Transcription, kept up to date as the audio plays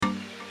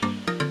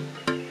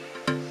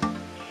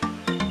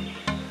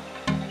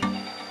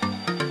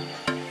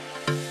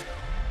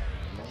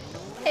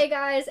Hey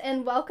guys,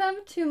 and welcome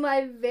to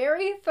my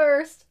very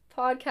first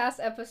podcast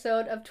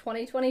episode of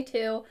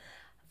 2022.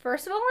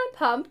 First of all, I'm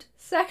pumped.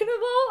 Second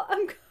of all,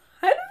 I'm kind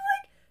of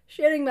like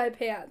shitting my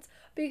pants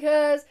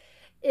because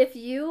if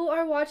you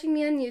are watching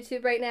me on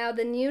YouTube right now,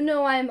 then you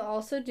know I'm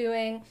also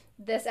doing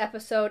this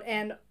episode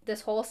and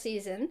this whole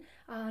season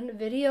on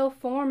video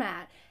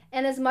format.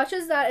 And as much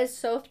as that is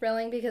so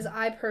thrilling because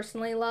I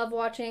personally love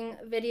watching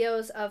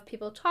videos of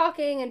people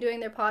talking and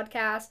doing their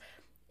podcasts,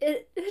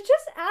 it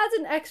just adds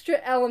an extra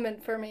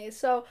element for me.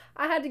 So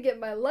I had to get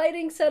my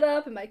lighting set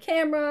up and my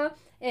camera,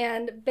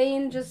 and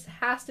Bane just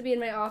has to be in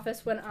my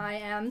office when I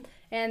am.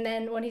 And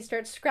then when he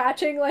starts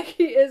scratching like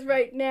he is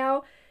right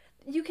now,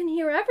 you can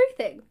hear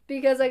everything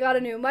because I got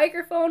a new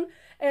microphone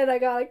and I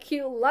got a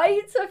cute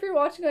light. So if you're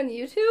watching on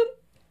YouTube,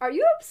 are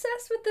you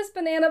obsessed with this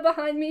banana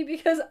behind me?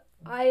 Because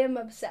I am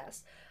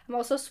obsessed. I'm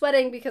also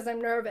sweating because I'm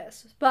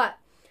nervous, but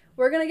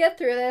we're gonna get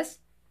through this.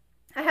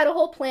 I had a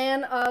whole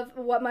plan of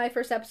what my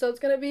first episode's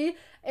gonna be,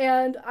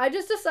 and I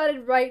just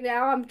decided right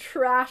now I'm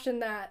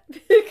trashing that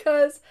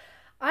because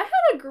I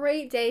had a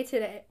great day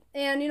today.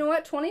 And you know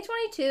what?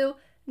 2022,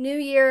 new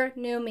year,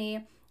 new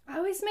me. I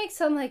always make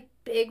some like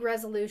big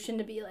resolution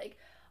to be like,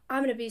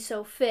 I'm gonna be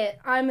so fit.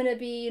 I'm gonna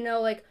be,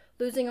 like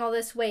losing all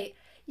this weight.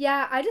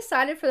 Yeah, I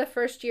decided for the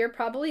first year,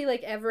 probably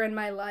like ever in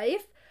my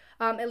life,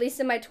 at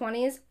least in my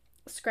 20s,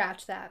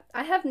 scratch that.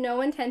 I have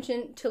no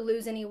intention to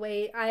lose any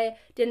weight. I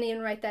didn't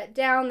even write that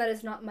down. That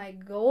is not my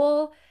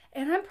goal.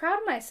 And I'm proud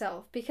of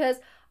myself because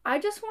I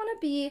just want to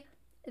be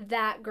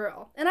that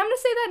girl. And I'm going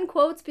to say that in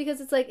quotes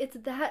because it's like, it's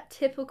that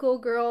typical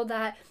girl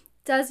that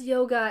does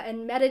yoga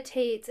and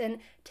meditates and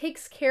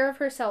takes care of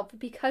herself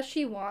because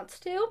she wants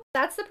to.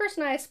 That's the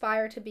person I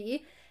aspire to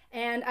be.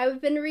 And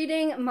I've been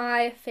reading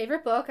my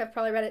favorite book. I've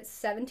probably read it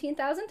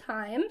 17,000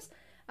 times.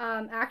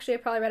 Actually, I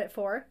probably read it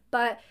 4,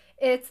 but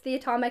it's The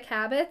Atomic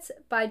Habits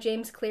by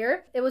James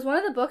Clear. It was one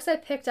of the books I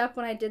picked up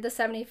when I did the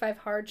 75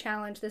 Hard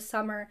Challenge this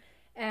summer.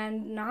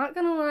 And not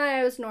gonna lie,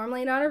 I was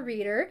normally not a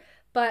reader,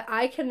 but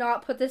I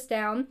cannot put this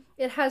down.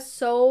 It has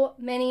so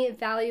many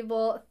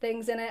valuable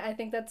things in it. I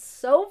think that's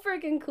so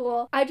freaking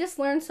cool. I just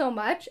learned so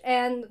much.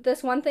 And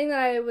this one thing that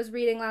I was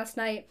reading last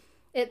night,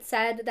 it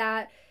said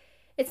that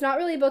it's not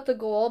really about the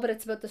goal, but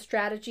it's about the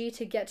strategy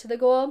to get to the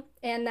goal.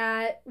 And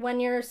that when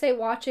you're, say,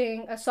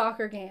 watching a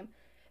soccer game,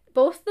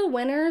 both the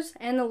winners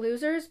and the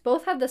losers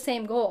both have the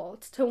same goal.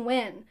 It's to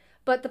win.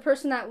 But the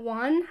person that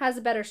won has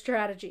a better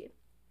strategy.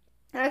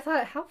 And I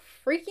thought, how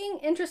freaking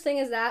interesting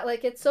is that?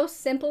 Like, it's so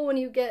simple when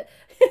you get,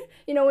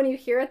 when you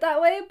hear it that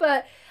way.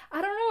 But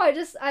I don't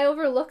know. I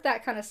overlook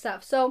that kind of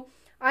stuff. So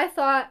I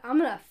thought, I'm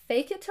going to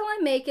fake it till I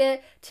make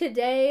it.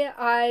 Today,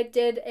 I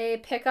did a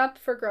pickup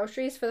for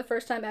groceries for the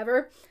first time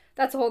ever.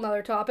 That's a whole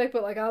nother topic,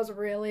 but I was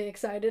really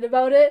excited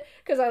about it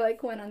because I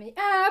went on the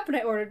app and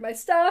I ordered my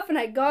stuff and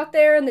I got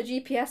there and the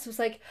GPS was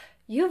like,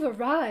 you've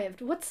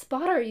arrived. What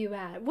spot are you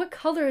at? What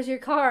color is your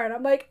car? And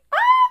I'm like,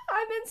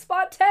 I'm in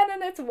spot 10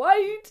 and it's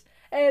white.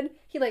 And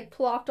he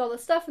plopped all the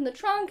stuff in the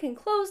trunk and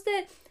closed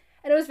it.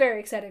 And it was very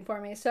exciting for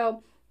me.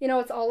 So,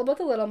 it's all about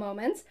the little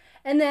moments.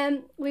 And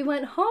then we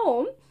went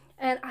home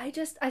and I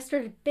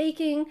started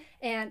baking,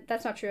 and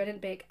that's not true. I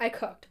didn't bake. I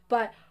cooked,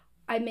 but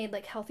I made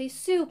healthy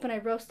soup and I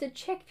roasted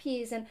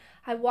chickpeas and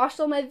I washed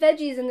all my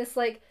veggies in this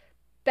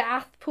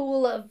bath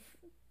pool of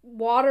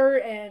water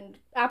and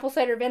apple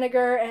cider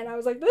vinegar, and I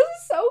was like, this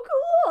is so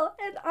cool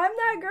and I'm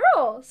that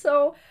girl.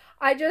 So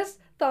I just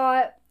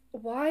thought,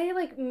 why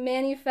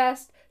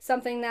manifest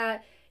something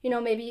that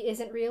maybe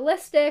isn't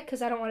realistic,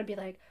 because I don't want to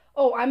be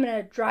oh, I'm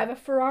gonna drive a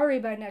Ferrari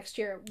by next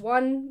year.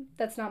 1,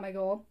 that's not my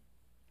goal,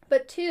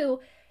 but 2,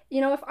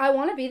 if I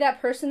want to be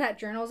that person that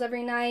journals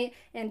every night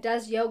and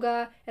does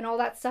yoga and all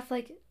that stuff,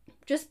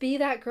 just be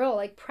that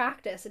girl,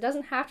 practice. It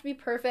doesn't have to be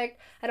perfect.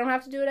 I don't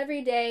have to do it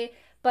every day,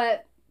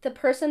 but the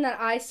person that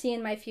I see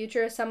in my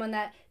future is someone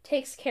that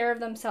takes care of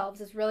themselves,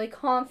 is really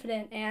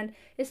confident and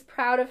is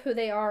proud of who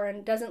they are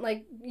and doesn't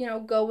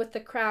go with the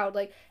crowd.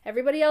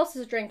 Everybody else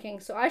is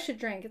drinking, so I should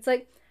drink. It's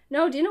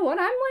no, do you know what?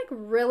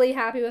 I'm really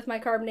happy with my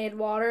carbonated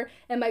water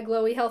and my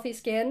glowy, healthy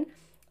skin.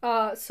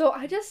 So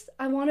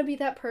I want to be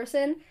that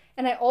person.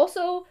 And I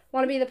also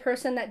want to be the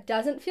person that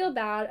doesn't feel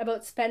bad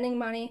about spending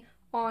money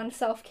on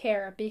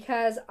self-care,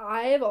 because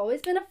I've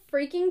always been a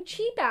freaking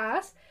cheap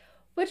ass,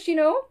 which,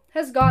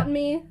 has gotten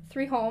me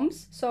 3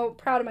 homes. So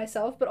proud of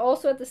myself. But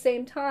also at the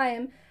same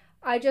time,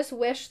 I just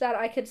wish that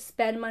I could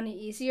spend money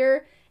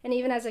easier. And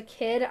even as a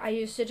kid, I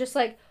used to just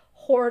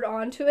hoard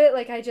onto it.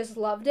 I just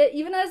loved it.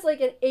 Even as an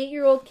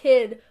 8-year-old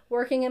kid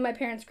working in my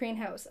parents'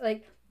 greenhouse,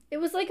 it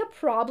was a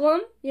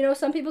problem.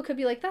 Some people could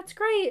be that's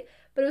great,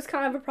 but it was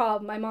kind of a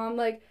problem. My mom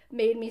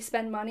made me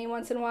spend money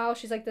once in a while.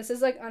 She's this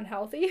is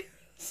unhealthy.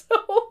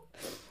 So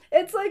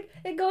it's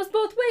it goes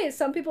both ways.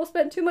 Some people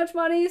spend too much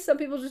money, some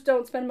people just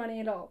don't spend money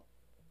at all.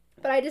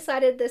 But I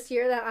decided this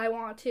year that I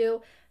want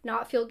to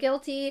not feel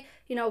guilty,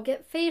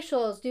 get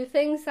facials, do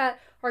things that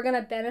are going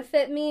to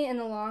benefit me in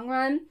the long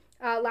run.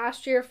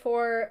 Last year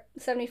for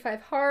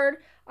 75 Hard,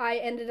 I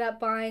ended up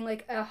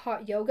buying a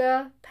hot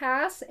yoga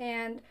pass,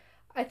 and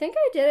I think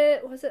I did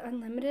it, was it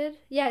unlimited?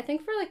 Yeah, I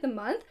think for like the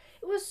month.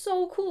 It was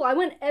so cool. I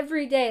went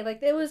every day.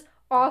 Like, it was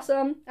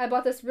awesome. I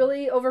bought this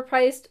really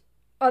overpriced,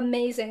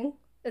 amazing.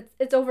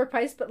 It's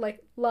overpriced, but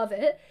like, love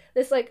it.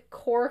 This like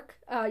cork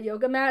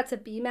yoga mat. It's a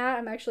B mat.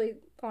 I'm actually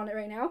on it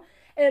right now.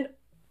 And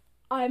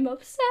I'm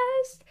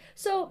obsessed.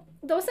 So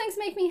those things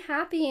make me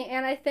happy.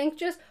 And I think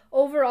just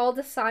overall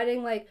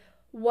deciding like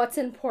what's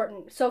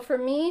important. So for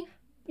me,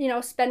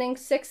 spending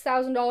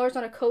 $6,000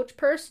 on a Coach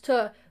purse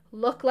to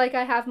look like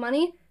I have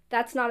money,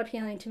 that's not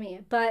appealing to me.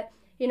 But,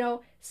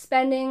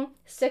 spending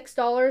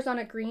 $6 on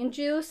a green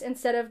juice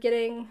instead of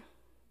getting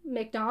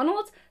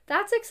McDonald's,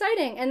 that's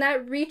exciting. And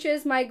that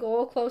reaches my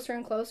goal closer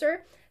and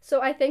closer.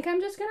 So I think I'm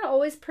just going to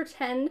always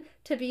pretend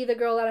to be the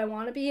girl that I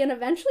want to be. And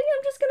eventually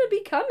I'm just going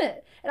to become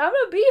it. And I'm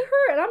going to be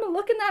her. And I'm going to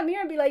look in that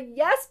mirror and be like,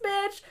 yes,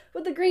 bitch,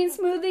 with the green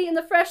smoothie and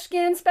the fresh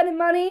skin, spending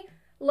money.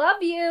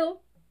 Love you.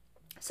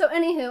 So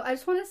anywho, I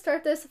just want to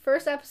start this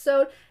first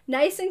episode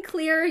nice and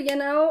clear,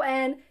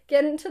 and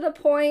getting to the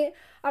point.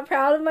 I'm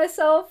proud of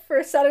myself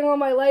for setting all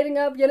my lighting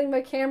up, getting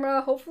my camera.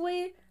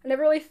 Hopefully, I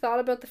never really thought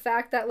about the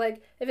fact that,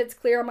 like, if it's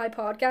clear on my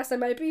podcast, I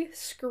might be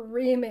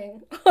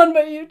screaming on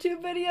my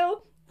YouTube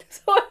video.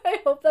 So I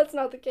hope that's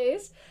not the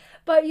case.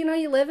 But,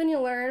 you live and you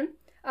learn.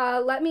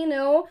 Let me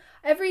know.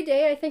 Every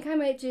day, I think I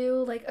might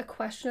do, like, a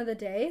question of the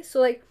day. So,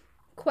 like,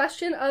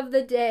 question of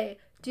the day.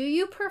 Do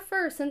you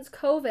prefer, since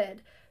COVID,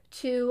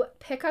 to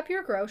pick up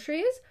your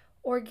groceries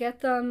or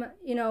get them,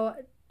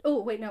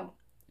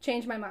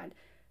 change my mind.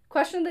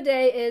 Question of the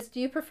day is,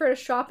 do you prefer to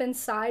shop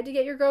inside to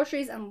get your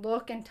groceries and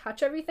look and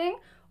touch everything?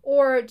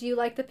 Or do you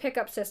like the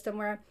pickup system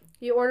where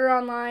you order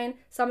online,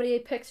 somebody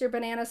picks your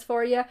bananas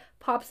for you,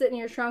 pops it in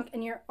your trunk,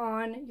 and you're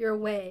on your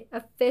way?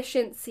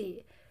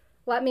 Efficiency.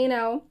 Let me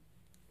know.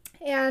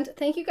 And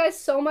thank you guys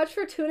so much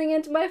for tuning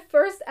into my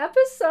first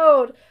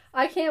episode.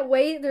 I can't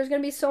wait. There's going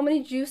to be so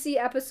many juicy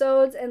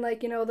episodes and,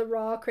 like, the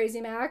raw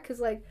Crazy Mac. Because,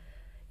 like,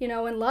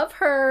 and love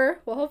her.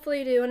 Well, hopefully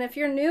you do. And if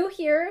you're new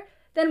here,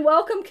 then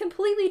welcome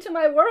completely to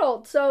my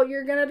world. So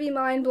you're going to be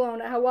mind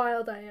blown at how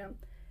wild I am.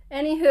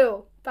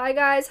 Anywho, bye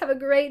guys. Have a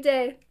great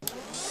day.